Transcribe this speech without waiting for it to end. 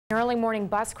An early morning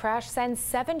bus crash sends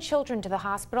 7 children to the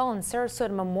hospital and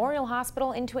Sarasota Memorial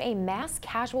Hospital into a mass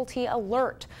casualty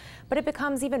alert. But it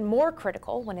becomes even more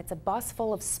critical when it's a bus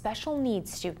full of special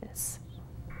needs students.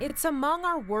 It's among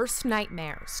our worst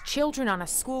nightmares, children on a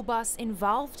school bus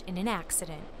involved in an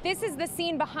accident. This is the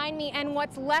scene behind me and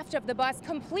what's left of the bus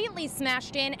completely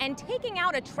smashed in and taking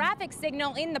out a traffic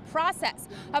signal in the process.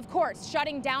 Of course,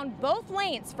 shutting down both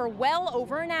lanes for well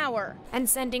over an hour. And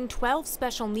sending 12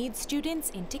 special needs students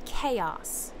into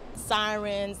chaos.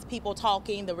 Sirens, people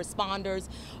talking, the responders,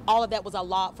 all of that was a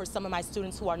lot for some of my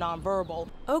students who are nonverbal.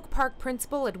 Oak Park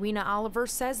Principal Edwina Oliver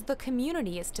says the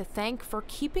community is to thank for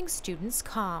keeping students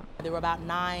calm. There were about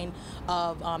 9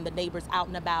 of the neighbors out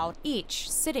and about. Each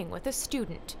sitting with a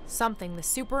student, something the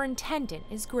superintendent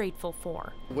is grateful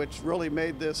for. Which really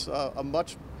made this a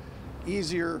much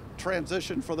easier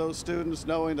transition for those students,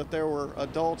 knowing that there were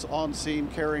adults on scene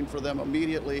caring for them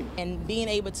immediately. And being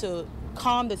able to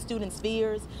calm the students'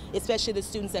 fears, especially the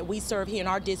students that we serve here in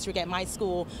our district at my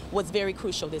school, was very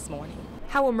crucial this morning.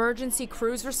 How emergency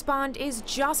crews respond is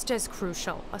just as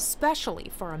crucial, especially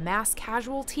for a mass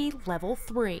casualty level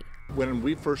 3. When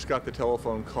we first got the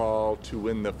telephone call to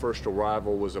when the first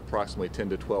arrival was approximately 10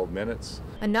 to 12 minutes.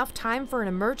 Enough time for an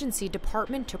emergency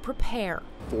department to prepare.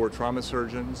 4 trauma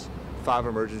surgeons, 5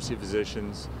 emergency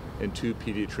physicians, and 2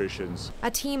 pediatricians.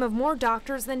 A team of more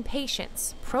doctors than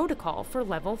patients, protocol for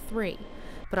level 3.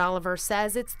 But Oliver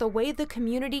says it's the way the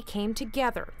community came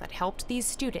together that helped these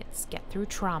students get through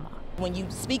trauma. When you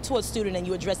speak to a student and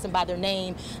you address them by their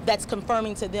name, that's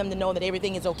confirming to them to know that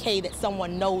everything is okay, that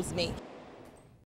someone knows me.